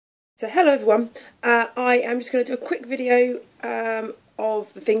So hello everyone, I am just going to do a quick video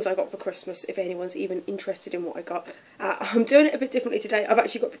of the things I got for Christmas, if anyone's even interested in what I got. I'm doing it a bit differently today. I've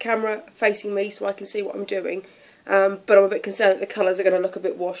actually got the camera facing me so I can see what I'm doing, but I'm a bit concerned that the colours are going to look a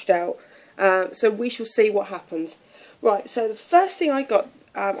bit washed out, so we shall see what happens. Right, so the first thing I got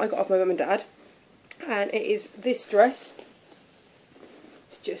off my mum and dad, and it is this dress.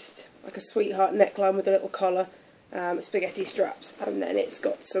 It's just like a sweetheart neckline with a little collar, spaghetti straps, and then it's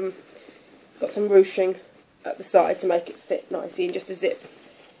got some ruching at the side to make it fit nicely, and just a zip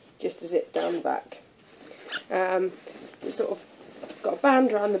down the back. It's sort of got a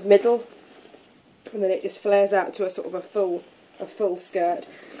band around the middle, and then it just flares out to a sort of a full skirt,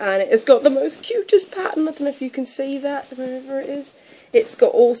 and it's got the most cutest pattern. I don't know if you can see that, wherever it is. It's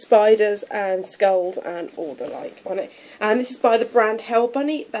got all spiders and skulls and all the like on it. And this is by the brand Hell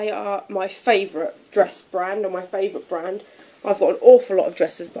Bunny. They are my favourite dress brand, or my favourite brand. I've got an awful lot of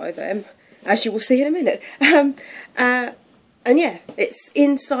dresses by them, as you will see in a minute. And yeah, it's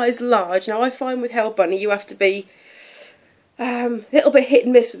in size large. Now I find with Hell Bunny you have to be a little bit hit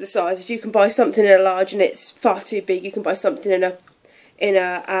and miss with the sizes. You can buy something in a large and it's far too big. You can buy something in a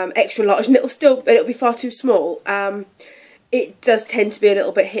extra large and it'll be far too small. It does tend to be a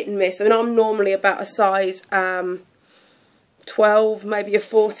little bit hit and miss. I mean, I'm normally about a size 12, maybe a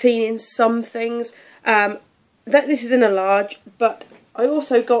 14 in some things. This is in a large, but I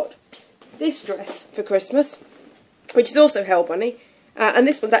also got this dress for Christmas, which is also Hell Bunny, and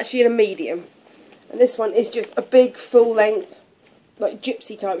this one's actually in a medium. And this one is just a big, full-length, like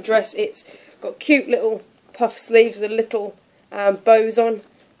gypsy type dress. It's got cute little puff sleeves with little bows on,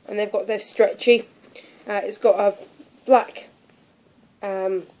 and they've got their stretchy. It's got a black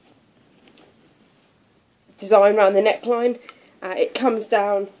design around the neckline. It comes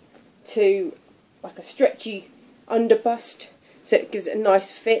down to like a stretchy underbust, so it gives it a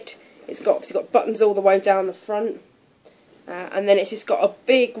nice fit. It's obviously got buttons all the way down the front, and then it's just got a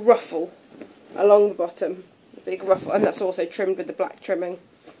big ruffle along the bottom, and that's also trimmed with the black trimming.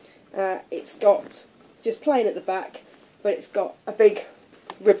 It's got just plain at the back, but it's got a big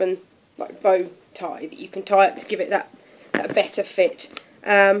ribbon, like bow tie, that you can tie up to give it that better fit.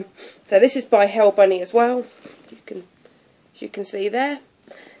 So this is by Hell Bunny as well. You can see there.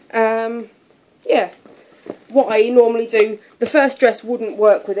 Yeah, what I normally do, the first dress wouldn't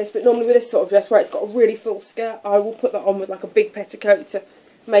work with this, but normally with this sort of dress where it's got a really full skirt, I will put that on with like a big petticoat to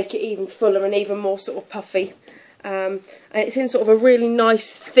make it even fuller and even more sort of puffy. And it's in sort of a really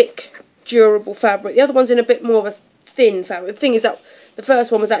nice, thick, durable fabric. The other one's in a bit more of a thin fabric. The thing is that the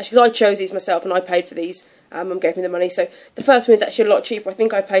first one was actually, because I chose these myself and I paid for these, Mum gave me the money, so the first one is actually a lot cheaper. I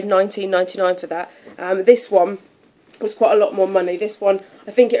think I paid £19.99 for that. This one was quite a lot more money. This one,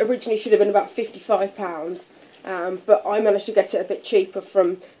 I think it originally should have been about £55, but I managed to get it a bit cheaper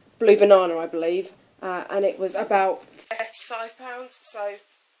from Blue Banana, I believe, and it was about £35, so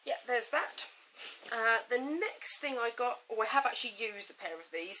yeah, there's that. The next thing I got, or I have actually used a pair of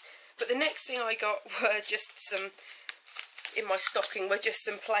these, but the next thing I got were just some, in my stocking, were just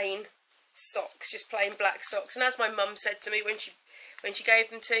some plain socks, just plain black socks. And as my mum said to me when she gave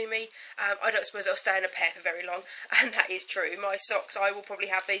them to me, I don't suppose they'll stay in a pair for very long, and that is true. My socks, I will probably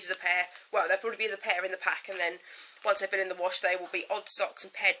have these as a pair. Well, they'll probably be as a pair in the pack, and then once they've been in the wash, they will be odd socks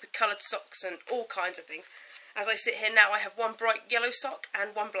and paired with coloured socks and all kinds of things. As I sit here now, I have one bright yellow sock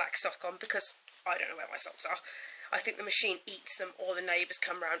and one black sock on because I don't know where my socks are. I think the machine eats them, or the neighbours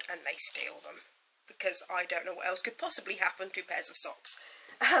come round and they steal them, because I don't know what else could possibly happen to pairs of socks.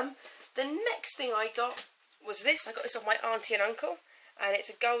 The next thing I got was this. I got this off my auntie and uncle, and it's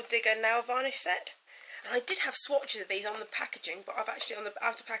a Gold Digger nail varnish set. And I did have swatches of these on the packaging, but I've actually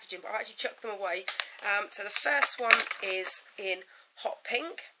outer packaging, but I've actually chucked them away. So the first one is in hot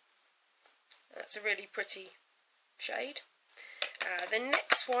pink. That's a really pretty shade. The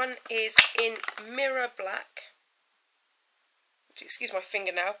next one is in mirror black. Excuse my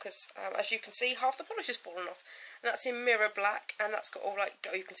finger now, because as you can see, half the polish has fallen off. And that's in mirror black, and that's got all like,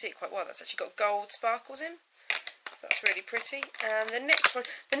 you can see it quite well, that's actually got gold sparkles in. That's really pretty. And the next one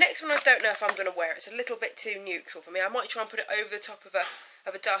I don't know if I'm going to wear. It's a little bit too neutral for me. I might try and put it over the top of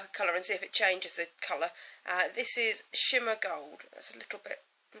a darker colour and see if it changes the colour. This is Shimmer Gold. That's a little bit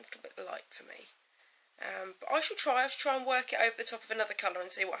light for me. But I shall try and work it over the top of another colour and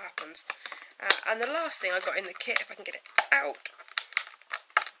see what happens. And the last thing I got in the kit, if I can get it out.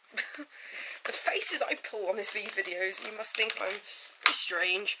 The faces I pull on these videos, you must think I'm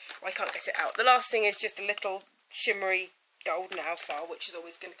strange. I can't get it out. The last thing is just a little shimmery gold nail file, which is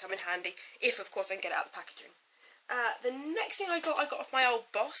always going to come in handy, if of course I can get it out of the packaging. The next thing I got off my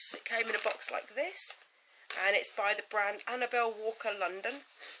old boss. It came in a box like this, and it's by the brand Annabelle Walker London.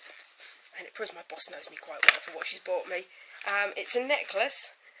 and it proves my boss knows me quite well for what she's bought me. It's a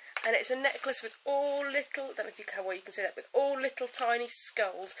necklace, and it's a necklace with all little, I don't know if you can, well, you can see that, with all little tiny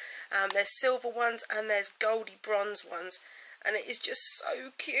skulls. There's silver ones and there's goldy bronze ones, and it is just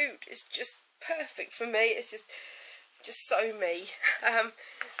so cute. It's just perfect for me. It's just so me.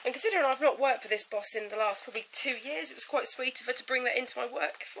 And considering I've not worked for this boss in the last probably 2 years, it was quite sweet of her to bring that into my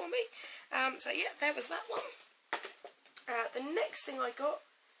work for me. So yeah, there was that one. The next thing I got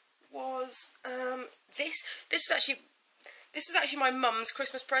was this. This was actually my mum's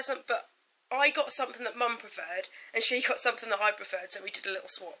Christmas present, but I got something that Mum preferred, and she got something that I preferred, so we did a little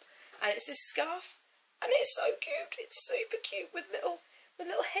swap. And it's this scarf, and it's so cute. It's super cute with little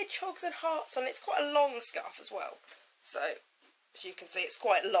hedgehogs and hearts on it. It's quite a long scarf as well. So, as you can see, it's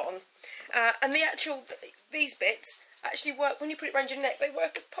quite long. And these bits actually work, when you put it around your neck, they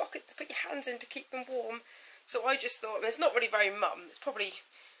work as pockets to put your hands in to keep them warm. So I just thought, and it's not really very mum, it's probably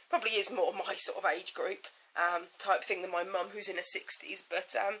is more my sort of age group type thing than my mum who's in her 60s,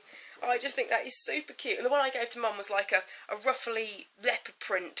 but I just think that is super cute. And the one I gave to Mum was like a ruffly leopard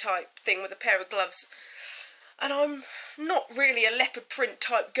print type thing with a pair of gloves. And I'm not really a leopard print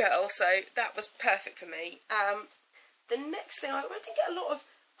type girl, so that was perfect for me. The next thing, I didn't get a lot of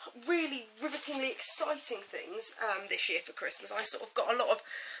really rivetingly exciting things this year for Christmas. I sort of got a lot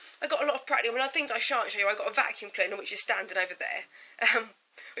of practical, things I shan't show you. I got a vacuum cleaner, which is standing over there.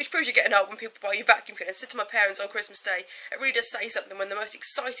 Which proves you're getting old when people buy you vacuum cleaners. I said to my parents on Christmas Day, it really does say something when the most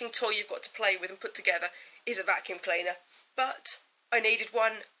exciting toy you've got to play with and put together is a vacuum cleaner. But I needed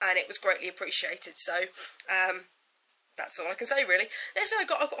one, and it was greatly appreciated. So that's all I can say, really. Next thing I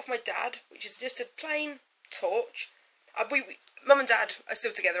got off my dad, which is just a plain torch. Mum and Dad are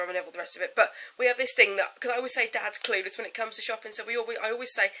still together, I'm and all the rest of it, but we have this thing that, because I always say Dad's clueless when it comes to shopping, so I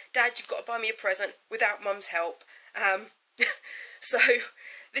always say, Dad, you've got to buy me a present without Mum's help. So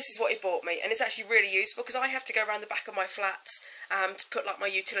this is what he bought me, and it's actually really useful because I have to go around the back of my flats to put like my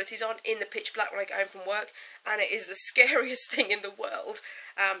utilities on in the pitch black when I get home from work, and it is the scariest thing in the world.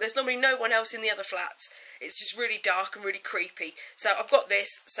 There's normally no one else in the other flats. It's just really dark and really creepy. So I've got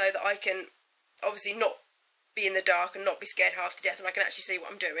this so that I can obviously not be in the dark and not be scared half to death, and I can actually see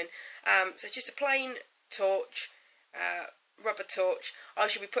what I'm doing. So it's just a plain torch, rubber torch. I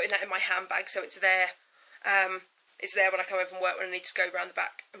should be putting that in my handbag so it's there. It's there when I come home from work when I need to go around the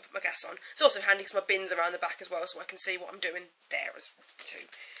back and put my gas on. It's also handy because my bin's around the back as well, so I can see what I'm doing there as too.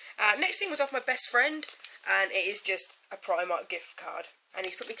 Next thing was off my best friend, and it is just a Primark gift card. And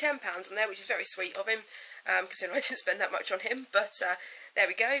he's put me £10 on there, which is very sweet of him, considering I didn't spend that much on him. But there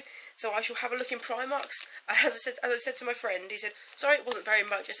we go. So I shall have a look in Primark's. As I said to my friend, he said, sorry, it wasn't very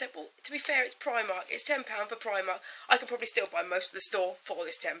much. I said, well, to be fair, it's Primark. It's £10 for Primark. I can probably still buy most of the store for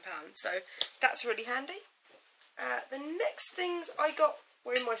this £10. So that's really handy. The next things I got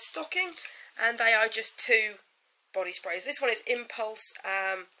were in my stocking, and they are just 2 body sprays. This one is Impulse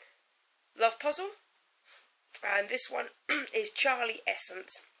Love Puzzle, and this one is Charlie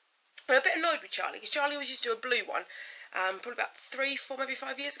Essence. I'm a bit annoyed with Charlie, because Charlie always used to do a blue one, probably about 3, 4, maybe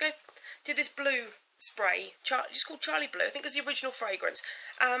 5 years ago. Did this blue spray, just called Charlie Blue, I think it was the original fragrance,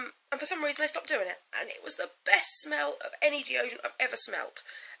 and for some reason they stopped doing it, and it was the best smell of any deodorant I've ever smelt.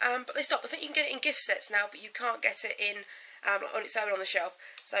 But they stopped. I think you can get it in gift sets now, but you can't get it in on its own on the shelf.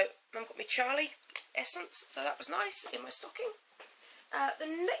 So Mum got me Charlie Essence, so that was nice in my stocking. The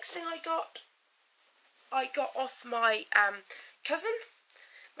next thing I got off my cousin,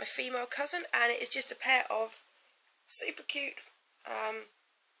 my female cousin, and it is just a pair of super cute,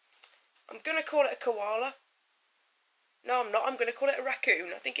 I'm going to call it a koala. No, I'm not. I'm going to call it a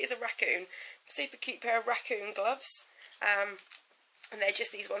raccoon. I think it is a raccoon. Super cute pair of raccoon gloves. And they're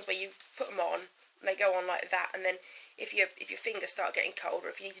just these ones where you put them on, and they go on like that, and then if your fingers start getting cold, or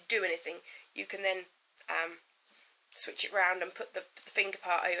if you need to do anything, you can then switch it round and put the finger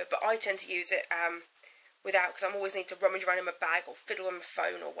part over. But I tend to use it without, because I always need to rummage around in my bag or fiddle on my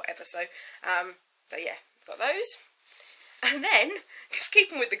phone or whatever. So yeah, got those. And then,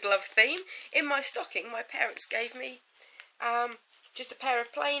 keeping with the glove theme, in my stocking, my parents gave me just a pair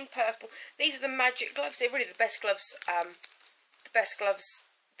of plain purple. These are the Magic gloves. They're really the best gloves. The best gloves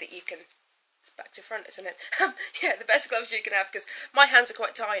that you can. It's back to front, isn't it? Yeah, the best gloves you can have, because my hands are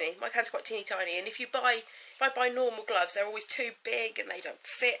quite tiny. My hands are quite teeny tiny, and if I buy normal gloves, they're always too big and they don't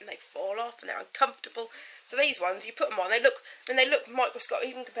fit and they fall off and they're uncomfortable. So these ones, you put them on, they look microscopic,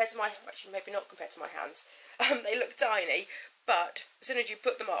 even compared to my, actually maybe not compared to my hands. They look tiny, but as soon as you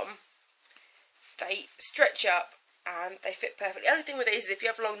put them on, they stretch up and they fit perfectly. The only thing with these is if you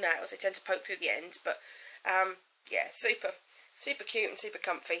have long nails, they tend to poke through the ends, but yeah, super cute and super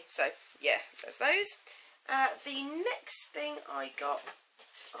comfy. So yeah, there's those. The next thing I got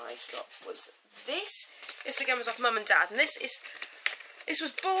I got was this. This again was off Mum and Dad, and this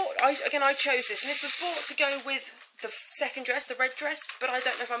was bought. I chose this, and this was bought to go with the second dress, the red dress, but I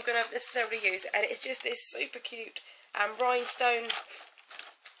don't know if I'm going to necessarily use it. And it's just this super cute rhinestone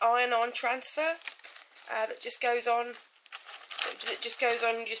iron-on transfer that just goes on. It just goes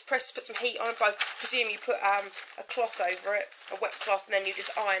on. You just put some heat on it. But I presume you put a cloth over it, a wet cloth, and then you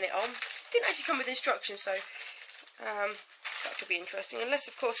just iron it on. It didn't actually come with instructions, so that could be interesting. Unless,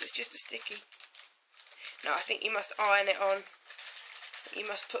 of course, it's just a sticky. No, I think you must iron it on. You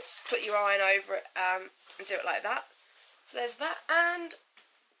must put your iron over it and do it like that. So there's that. And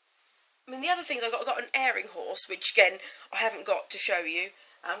I mean, the other things I got an airing horse, which again I haven't got to show you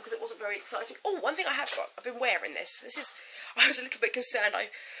because it wasn't very exciting. Oh, one thing I have got. I've been wearing this. I was a little bit concerned. I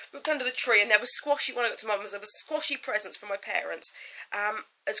looked under the tree and there was squashy. When I got to Mum's, there was squashy presents from my parents.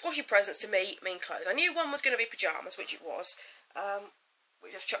 And squashy presents to me mean clothes. I knew one was going to be pyjamas, which it was.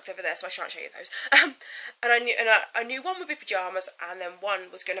 Which I've chucked over there, so I shan't show you those. And I knew one would be pyjamas, and then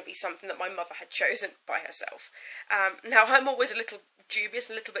one was going to be something that my mother had chosen by herself. Now, I'm always a little dubious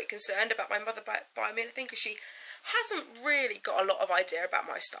and a little bit concerned about my mother buying me anything, because she hasn't really got a lot of idea about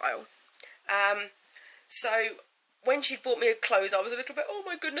my style. So when she bought me clothes, I was a little bit, oh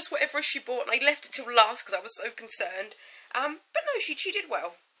my goodness, whatever she bought, and I left it till last because I was so concerned. But no, she did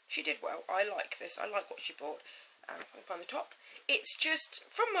well. She did well. I like this. I like what she bought. If I can find the top. It's just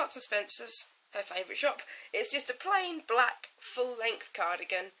from Marks and Spencer's, her favourite shop. It's just a plain black full-length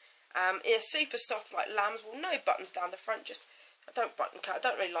cardigan. It's super soft like lamb's wool, no buttons down the front. I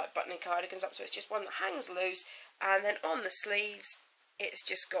don't really like buttoning cardigans up, so it's just one that hangs loose. And then on the sleeves, it's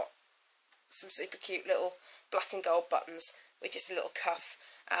just got some super cute little black and gold buttons with just a little cuff.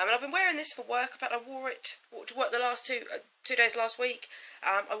 And I've been wearing this for work. In fact, I wore it to work the last 2 days last week.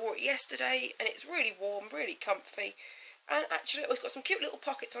 I wore it yesterday, and it's really warm, really comfy. And actually, it's got some cute little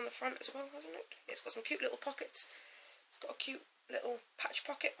pockets on the front as well, hasn't it? It's got some cute little pockets. It's got a cute little patch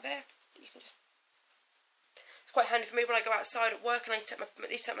pocket there. You can just. It's quite handy for me when I go outside at work and I need to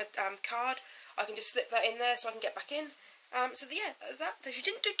take my card. I can just slip that in there so I can get back in. So yeah, that's that. So she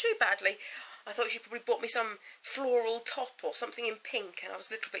didn't do too badly. I thought she probably bought me some floral top or something in pink, and I was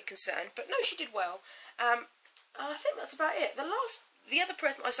a little bit concerned. But no, she did well. I think that's about it. The other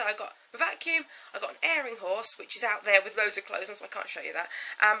present I said, I got a vacuum, I got an airing horse, which is out there with loads of clothes on, so I can't show you that.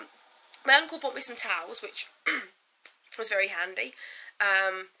 My uncle bought me some towels, which was very handy.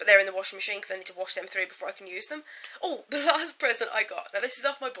 But they're in the washing machine because I need to wash them through before I can use them. Oh, the last present I got. Now, this is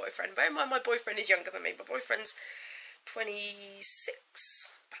off my boyfriend. Bear in mind, my boyfriend is younger than me. My boyfriend's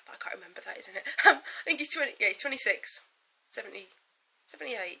 26. I can't remember that, isn't it? I think he's 20. Yeah, he's 26. 70,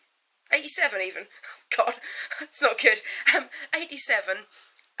 78. 87 even. God, it's not good. 87,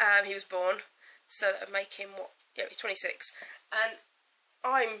 he was born, so that would make him, what, yeah, he's 26, and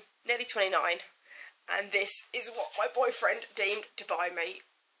I'm nearly 29, and this is what my boyfriend deemed to buy me.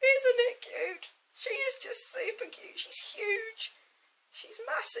 Isn't it cute? She is just super cute. She's huge. She's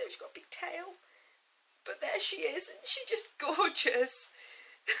massive. She's got a big tail, but there she is, and she's just gorgeous.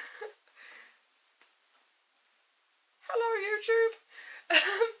 Hello, YouTube.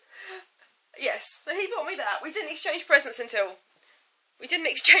 Yes, so he bought me that. We didn't exchange presents until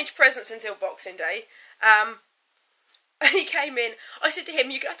Boxing Day. And he came in. I said to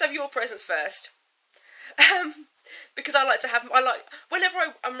him, "You have to have your presents first," because whenever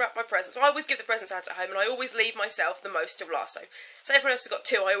I unwrap my presents, I always give the presents out at home, and I always leave myself the most till last. So everyone else has got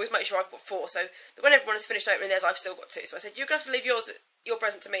 2. I always make sure I've got 4. So that when everyone has finished opening theirs, I've still got 2. So I said, "You're gonna have to leave your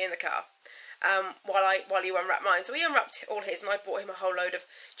present to me in the car." While you unwrap mine. So he unwrapped all his, and I bought him a whole load of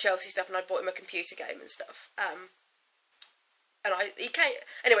Chelsea stuff, and I bought him a computer game and stuff. He came,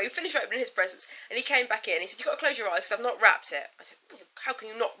 anyway, we finished opening his presents, and he came back in. He said, "You've got to close your eyes because I've not wrapped it." I said, "How can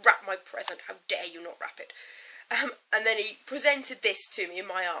you not wrap my present? How dare you not wrap it?" And then he presented this to me in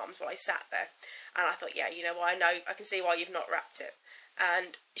my arms while I sat there, and I thought, yeah, you know what, I can see why you've not wrapped it.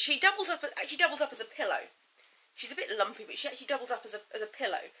 And she actually doubles up as a pillow. She's a bit lumpy, but she actually doubles up as a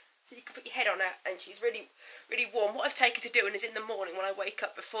pillow. So you can put your head on her, and she's really, really warm. What I've taken to doing is in the morning when I wake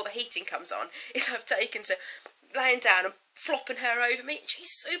up before the heating comes on, is I've taken to laying down and flopping her over me. And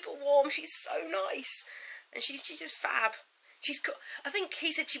she's super warm. She's so nice, and she's just fab. I think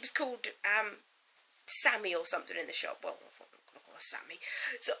he said she was called Sammy or something in the shop. Well, I'm not going to call her Sammy.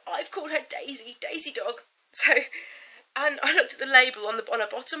 So I've called her Daisy, Daisy Dog. So, and I looked at the label on her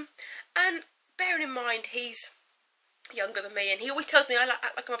bottom, and bearing in mind he's younger than me, and he always tells me I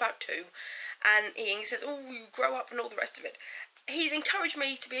act like I'm about 2, and he says, "Oh, you grow up," and all the rest of it. He's encouraged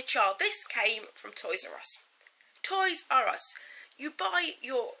me to be a child. This came from Toys R Us. Toys R Us. You buy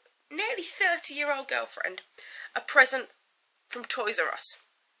your nearly 30-year-old girlfriend a present from Toys R Us.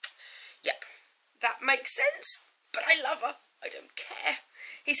 Yep, that makes sense, but I love her. I don't care.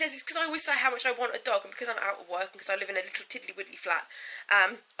 He says it's because I always say how much I want a dog, and because I'm out of work and because I live in a little tiddly-widdly flat,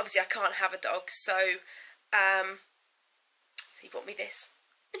 obviously I can't have a dog, so he bought me this.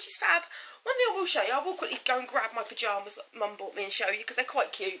 And she's fab. One thing I will show you, I will quickly go and grab my pyjamas that Mum bought me and show you, because they're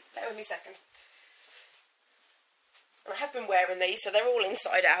quite cute. Bear with me a second. And I have been wearing these, so they're all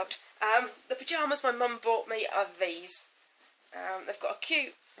inside out. The pyjamas my mum bought me are these. They've got a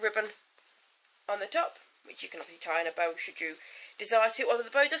cute ribbon on the top, which you can obviously tie in a bow should you desire to, although the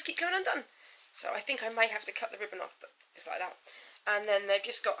bow does keep going undone. So I think I may have to cut the ribbon off, but just like that. And then they've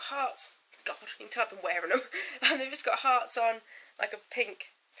just got hearts. God, you can tell I've been wearing them. And they've just got hearts on, like a pink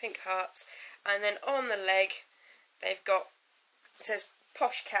hearts. And then on the leg, they've got, it says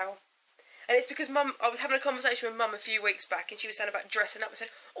Posh Cow. And it's because Mum, I was having a conversation with Mum a few weeks back, and she was saying about dressing up. I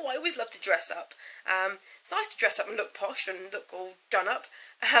said, oh, I always love to dress up. It's nice to dress up and look posh and look all done up.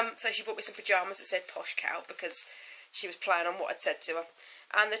 So she bought me some pyjamas that said Posh Cow, because she was playing on what I'd said to her.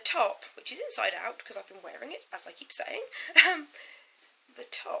 And the top, which is inside out, because I've been wearing it, as I keep saying, the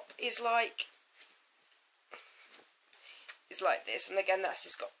top is like this. And again, that's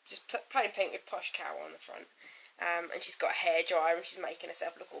just got plain pink with Posh Cow on the front. And she's got a hairdryer, and she's making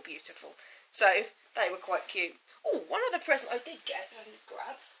herself look all beautiful. So they were quite cute. Oh, one other present I did get, that I just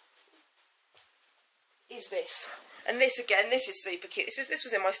grab, is this. And this again, this is super cute. This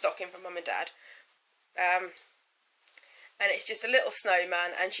was in my stocking from Mum and Dad. And it's just a little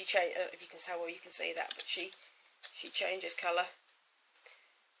snowman, and she changed. If you can tell, well, you can see that, but she changes colour.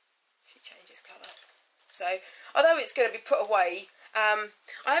 She changes colour. So although it's going to be put away, I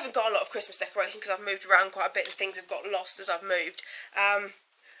haven't got a lot of Christmas decoration because I've moved around quite a bit and things have got lost as I've moved.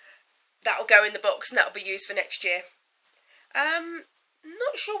 That'll go in the box and that'll be used for next year.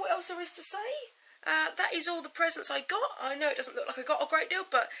 Not sure what else there is to say. That is all the presents I got. I know it doesn't look like I got a great deal,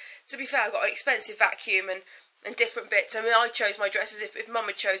 but to be fair, I got an expensive vacuum and different bits. I mean, I chose my dresses. If Mum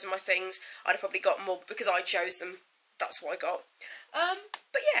had chosen my things, I'd have probably got more, but because I chose them, that's what I got.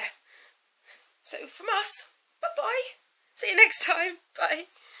 But yeah, so from us, bye-bye. See you next time. Bye.